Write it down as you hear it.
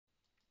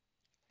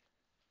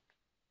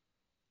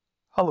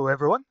Hello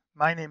everyone,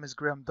 my name is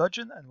Graham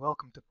Dudgeon and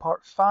welcome to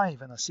part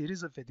 5 in a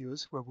series of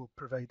videos where we'll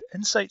provide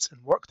insights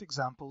and worked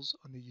examples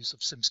on the use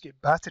of Simscape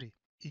Battery,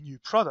 a new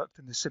product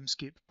in the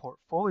Simscape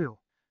portfolio.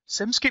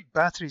 Simscape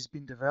Battery has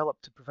been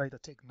developed to provide a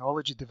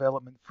technology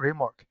development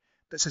framework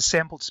that's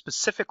assembled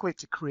specifically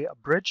to create a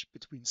bridge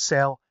between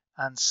cell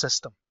and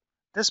system.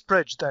 This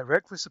bridge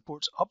directly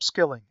supports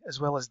upskilling as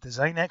well as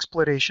design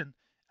exploration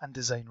and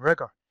design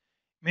rigor,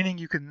 meaning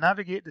you can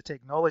navigate the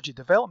technology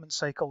development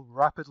cycle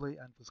rapidly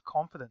and with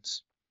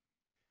confidence.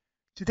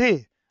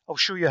 Today, I'll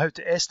show you how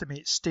to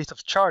estimate state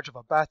of charge of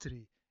a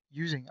battery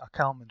using a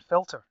Kalman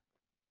filter.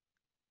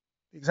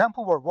 The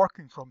example we're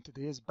working from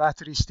today is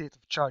battery state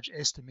of charge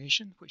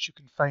estimation, which you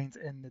can find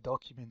in the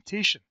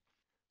documentation.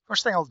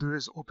 First thing I'll do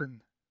is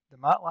open the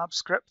MATLAB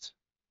script.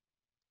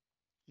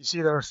 You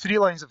see there are 3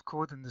 lines of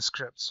code in the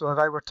script, so if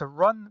I were to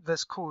run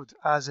this code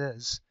as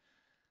is,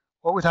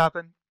 what would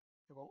happen?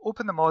 It will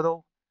open the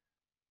model,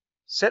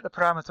 set the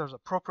parameters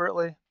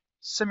appropriately,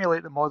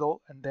 simulate the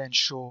model, and then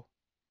show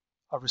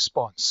a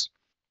response.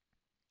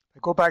 If I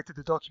go back to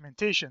the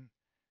documentation,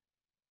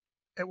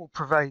 it will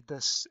provide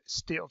this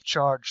state of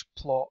charge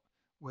plot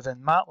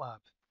within MATLAB.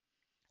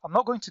 I'm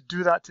not going to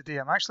do that today.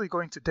 I'm actually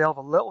going to delve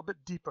a little bit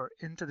deeper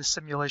into the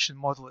simulation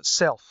model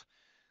itself.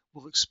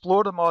 We'll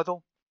explore the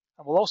model,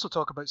 and we'll also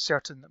talk about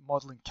certain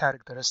modeling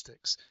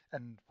characteristics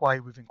and why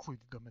we've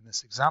included them in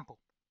this example.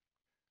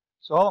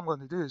 So all I'm going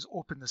to do is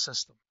open the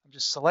system. I'm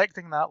just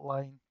selecting that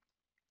line,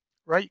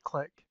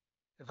 right-click,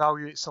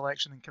 evaluate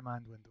selection in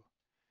command window,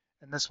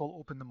 and this will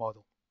open the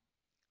model.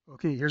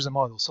 Okay, here's the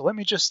model. So let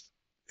me just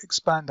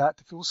expand that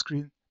to full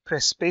screen,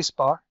 press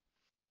spacebar.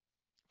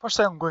 First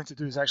thing I'm going to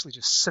do is actually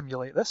just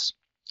simulate this.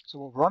 So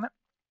we'll run it.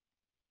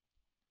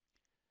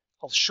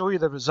 I'll show you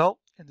the result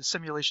in the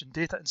simulation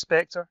data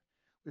inspector.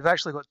 We've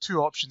actually got 2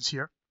 options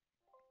here.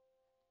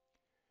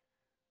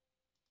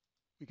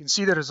 We can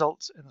see the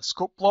results in a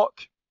scope block.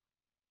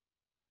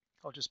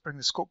 I'll just bring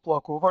the scope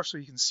block over so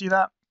you can see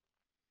that.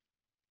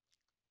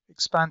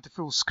 Expand to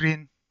full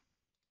screen.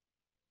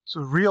 So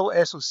real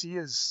SOC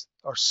is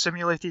our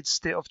simulated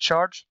state of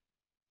charge.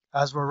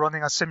 As we're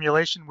running a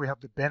simulation, we have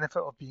the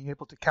benefit of being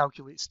able to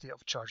calculate state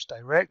of charge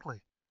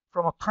directly.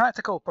 From a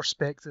practical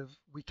perspective,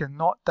 we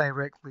cannot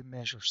directly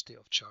measure state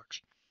of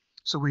charge.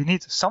 So we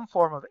need some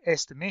form of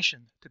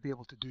estimation to be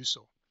able to do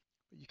so.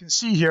 But you can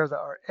see here that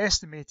our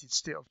estimated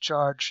state of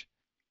charge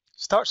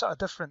starts at a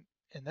different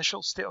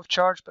initial state of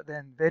charge, but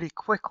then very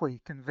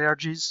quickly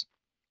converges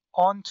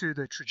onto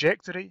the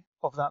trajectory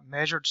of that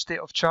measured state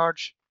of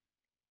charge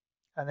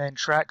and then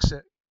tracks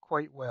it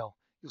quite well.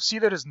 You'll see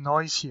there is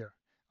noise here,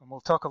 and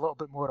we'll talk a little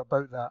bit more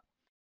about that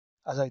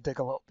as I dig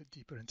a little bit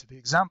deeper into the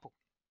example.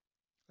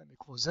 Let me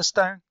close this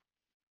down.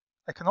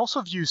 I can also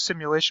view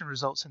simulation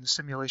results in the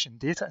simulation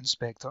data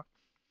inspector.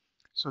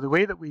 So the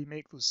way that we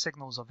make those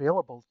signals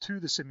available to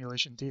the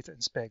simulation data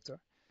inspector,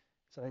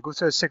 so I go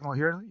to a signal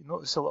here, you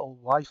notice a little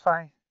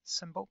Wi-Fi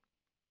symbol.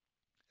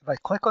 If I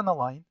click on the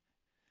line, you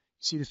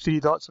see the 3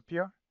 dots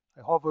appear.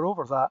 I hover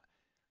over that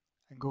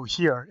and go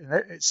here, and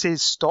it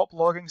says stop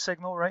logging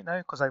signal right now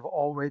because I've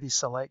already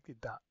selected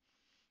that.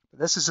 But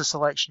this is a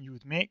selection you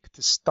would make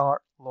to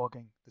start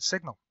logging the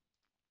signal.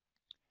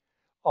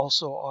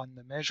 Also on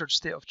the measured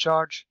state of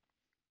charge,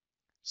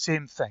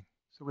 same thing.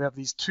 So we have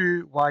these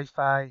 2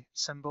 Wi-Fi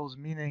symbols,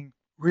 meaning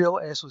real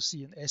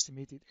SOC and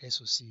estimated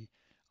SOC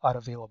are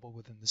available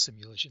within the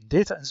simulation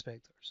data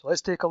inspector. So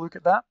let's take a look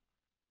at that.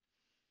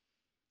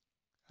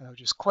 And I'll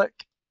just click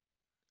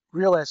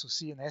real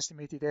SOC and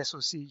estimated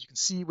SOC. You can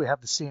see we have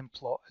the same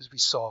plot as we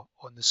saw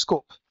on the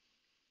scope.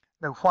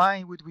 Now,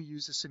 why would we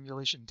use the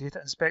simulation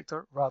data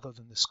inspector rather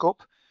than the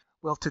scope?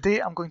 Well, today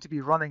I'm going to be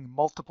running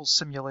multiple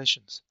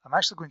simulations. I'm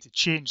actually going to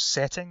change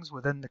settings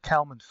within the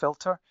Kalman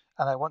filter,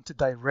 and I want to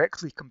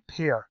directly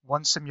compare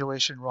one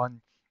simulation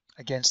run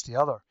against the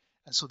other.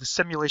 And so the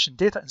simulation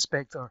data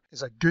inspector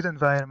is a good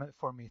environment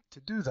for me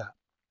to do that.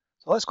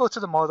 So let's go to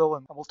the model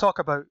and we'll talk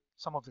about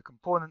some of the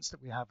components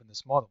that we have in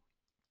this model.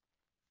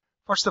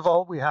 First of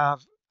all, we have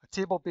a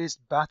table-based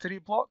battery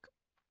block.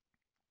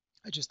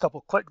 I just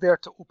double click there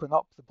to open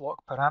up the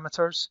block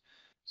parameters.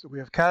 So we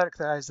have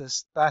characterized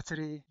this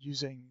battery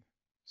using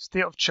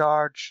state of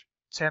charge,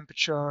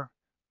 temperature,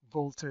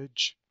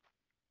 voltage,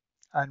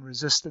 and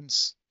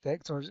resistance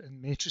vectors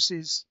in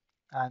matrices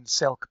and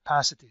cell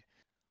capacity.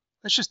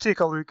 Let's just take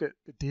a look at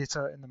the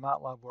data in the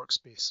MATLAB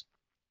workspace.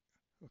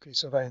 Okay,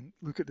 so if I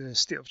look at the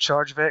state of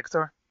charge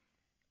vector,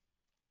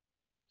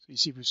 so you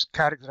see we've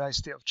characterized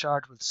state of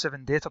charge with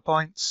 7 data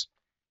points.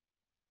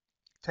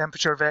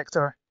 Temperature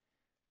vector,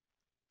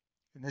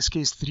 in this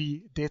case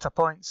 3 data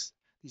points.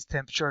 These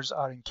temperatures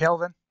are in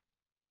Kelvin.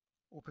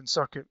 Open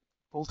circuit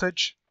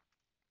voltage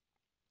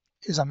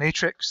is a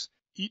matrix.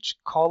 Each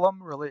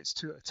column relates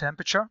to a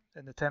temperature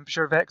in the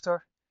temperature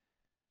vector,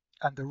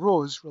 and the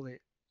rows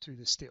relate to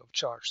the state of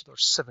charge. So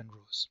there's 7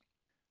 rows.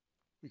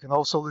 We can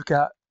also look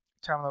at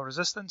terminal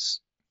resistance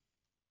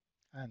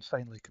and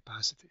finally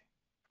capacity.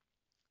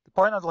 The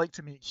point I'd like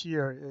to make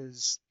here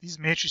is these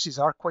matrices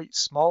are quite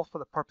small for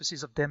the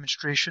purposes of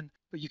demonstration,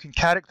 but you can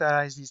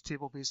characterize these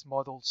table-based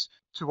models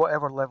to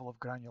whatever level of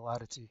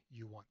granularity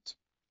you want.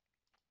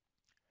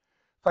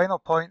 Final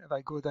point, if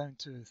I go down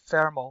to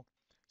thermal,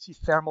 see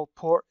thermal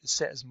port is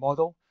set as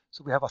model.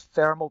 So we have a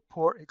thermal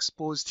port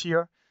exposed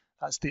here.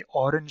 That's the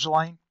orange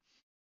line.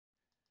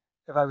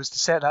 If I was to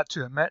set that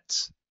to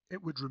emit,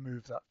 it would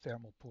remove that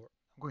thermal port.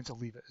 I'm going to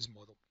leave it as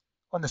model.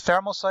 On the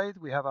thermal side,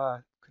 we have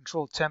a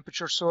controlled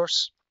temperature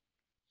source,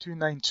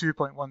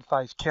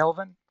 292.15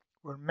 Kelvin.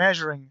 We're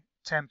measuring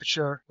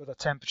temperature with a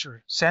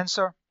temperature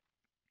sensor.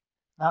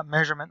 That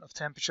measurement of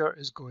temperature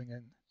is going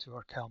into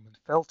our Kalman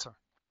filter.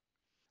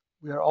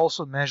 We are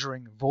also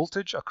measuring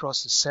voltage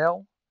across the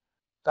cell.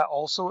 That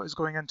also is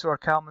going into our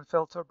Kalman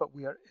filter, but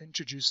we are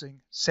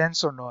introducing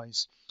sensor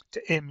noise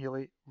to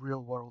emulate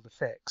real-world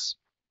effects.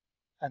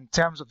 In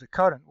terms of the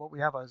current, what we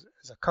have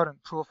is a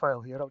current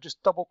profile here. I'll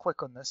just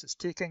double-click on this. It's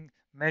taking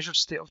measured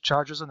state of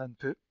charge as an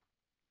input.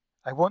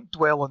 I won't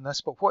dwell on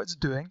this, but what it's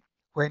doing,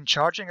 when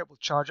charging, it will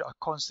charge at a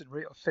constant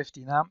rate of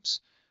 15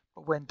 amps.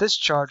 But when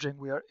discharging,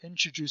 we are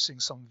introducing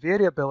some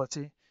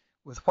variability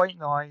with white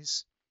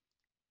noise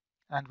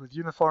and with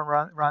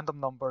uniform random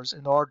numbers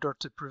in order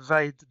to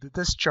provide the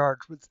discharge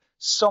with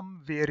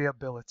some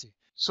variability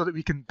so that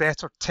we can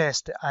better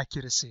test the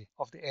accuracy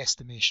of the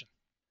estimation.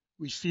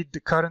 We feed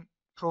the current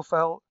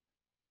profile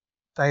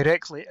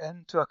directly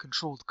into a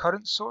controlled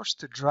current source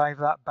to drive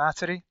that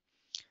battery.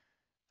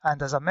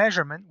 And as a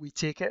measurement, we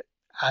take it,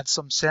 add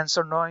some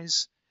sensor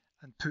noise,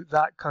 and put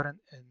that current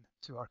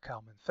into our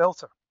Kalman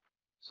filter.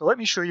 So let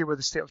me show you where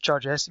the state of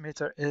charge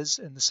estimator is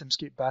in the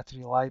Simscape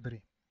Battery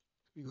library.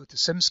 We go to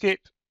Simscape,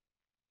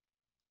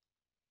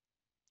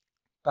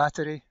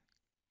 Battery,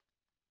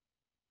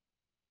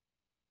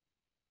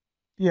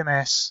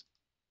 BMS,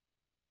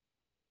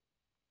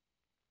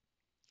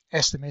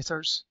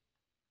 Estimators,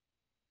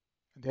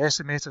 and the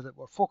estimator that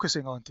we're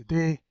focusing on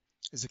today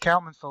is the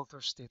Kalman filter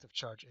state of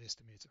charge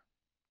estimator.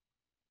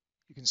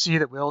 You can see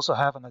that we also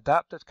have an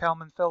adaptive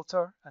Kalman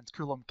filter and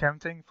Coulomb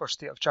counting for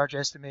state of charge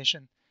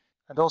estimation,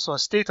 and also a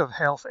state of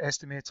health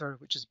estimator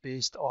which is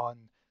based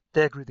on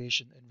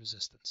degradation in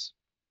resistance.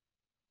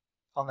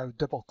 I'll now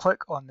double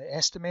click on the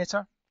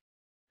estimator.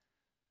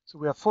 So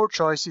we have 4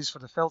 choices for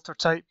the filter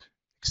type: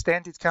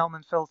 extended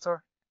Kalman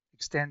filter,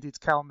 extended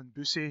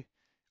Kalman-Busse,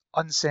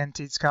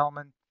 unscented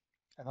Kalman,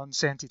 and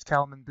unscented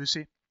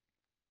Kalman-Busse.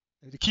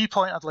 Now, the key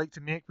point I'd like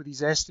to make with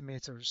these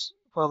estimators,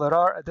 while there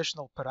are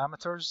additional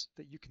parameters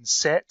that you can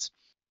set,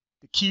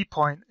 the key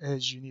point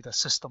is you need a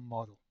system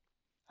model.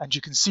 And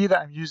you can see that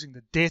I'm using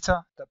the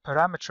data that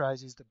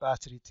parameterizes the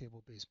battery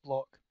table-based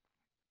block.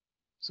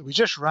 So we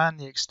just ran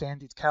the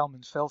extended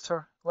Kalman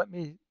filter. Let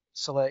me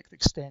select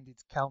extended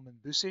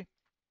Kalman-Busse,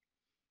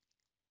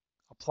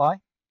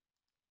 apply,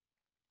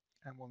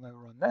 and we'll now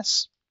run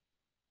this.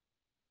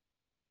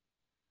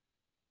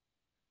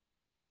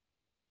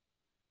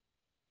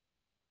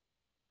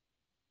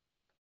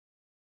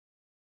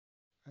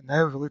 And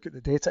now if we look at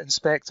the data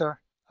inspector,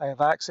 I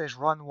have access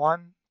run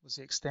 1 was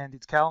the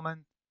extended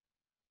Kalman,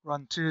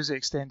 run 2 is the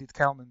extended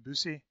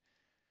Kalman-Busse.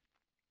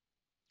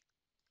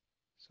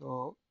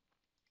 So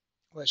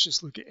let's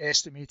just look at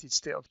estimated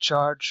state of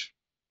charge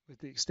with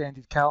the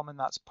extended Kalman.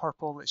 That's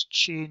purple. Let's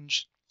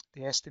change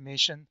the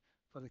estimation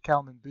for the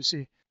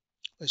Kalman-Busse.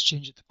 Let's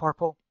change it to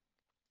purple.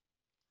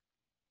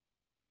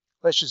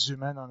 Let's just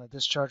zoom in on a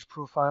discharge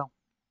profile.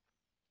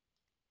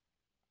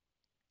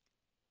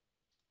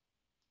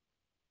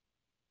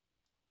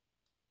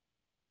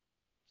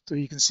 So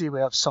you can see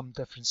we have some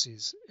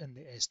differences in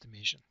the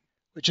estimation,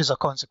 which is a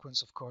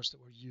consequence, of course, that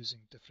we're using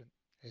different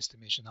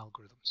estimation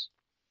algorithms.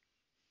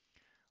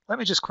 Let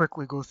me just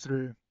quickly go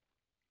through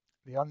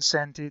the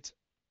unscented,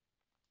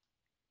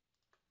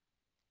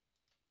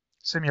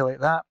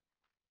 simulate that.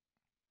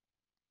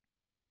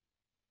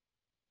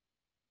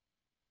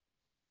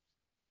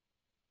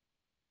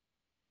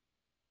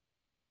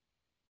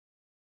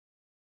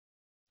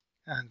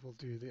 And we'll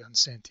do the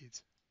unscented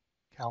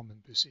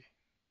Kalman-Busse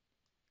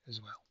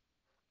as well.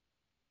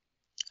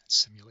 Let's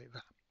simulate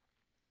that.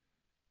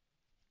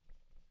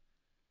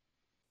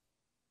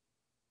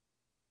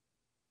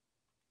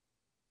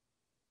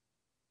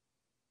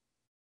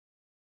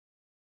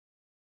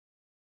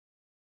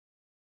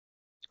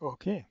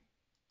 Okay,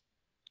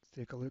 let's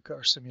take a look at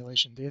our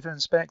simulation data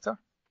inspector.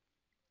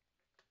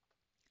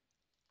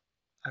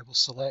 I will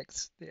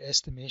select the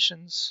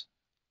estimations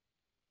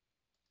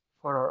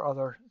for our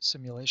other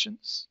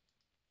simulations.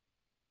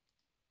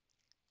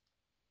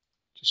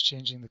 Just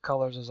changing the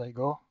colors as I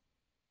go.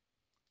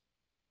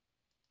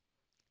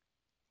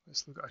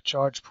 Let's look at a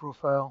charge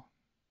profile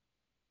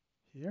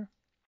here.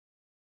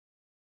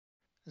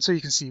 And so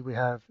you can see we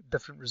have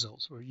different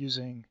results. We're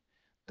using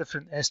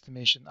different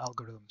estimation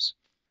algorithms.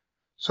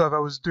 So if I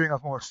was doing a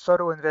more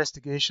thorough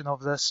investigation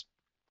of this,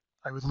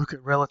 I would look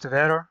at relative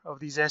error of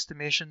these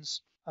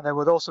estimations, and I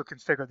would also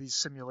configure these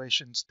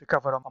simulations to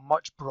cover a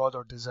much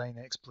broader design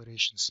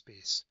exploration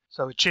space.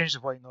 So I would change the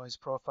white noise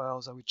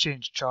profiles, I would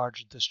change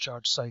charge and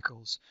discharge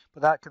cycles,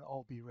 but that can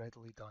all be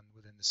readily done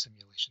within the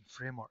simulation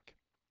framework.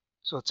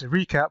 So to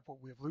recap what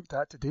we've looked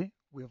at today,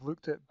 we've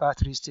looked at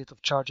battery state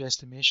of charge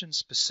estimation,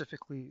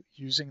 specifically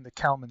using the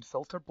Kalman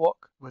filter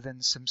block within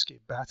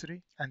Simscape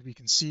Battery. And we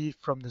can see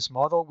from this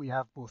model, we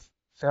have both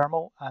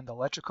thermal and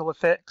electrical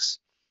effects.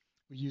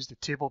 We used a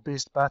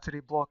table-based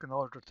battery block in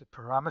order to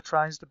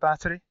parameterize the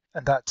battery,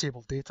 and that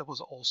table data was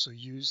also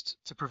used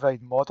to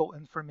provide model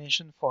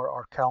information for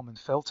our Kalman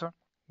filter.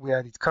 We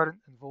added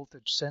current and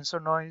voltage sensor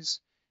noise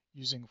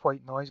using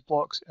white noise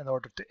blocks in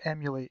order to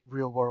emulate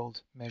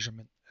real-world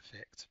measurement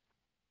effect.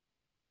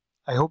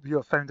 I hope you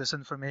have found this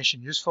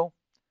information useful.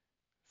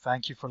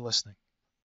 Thank you for listening.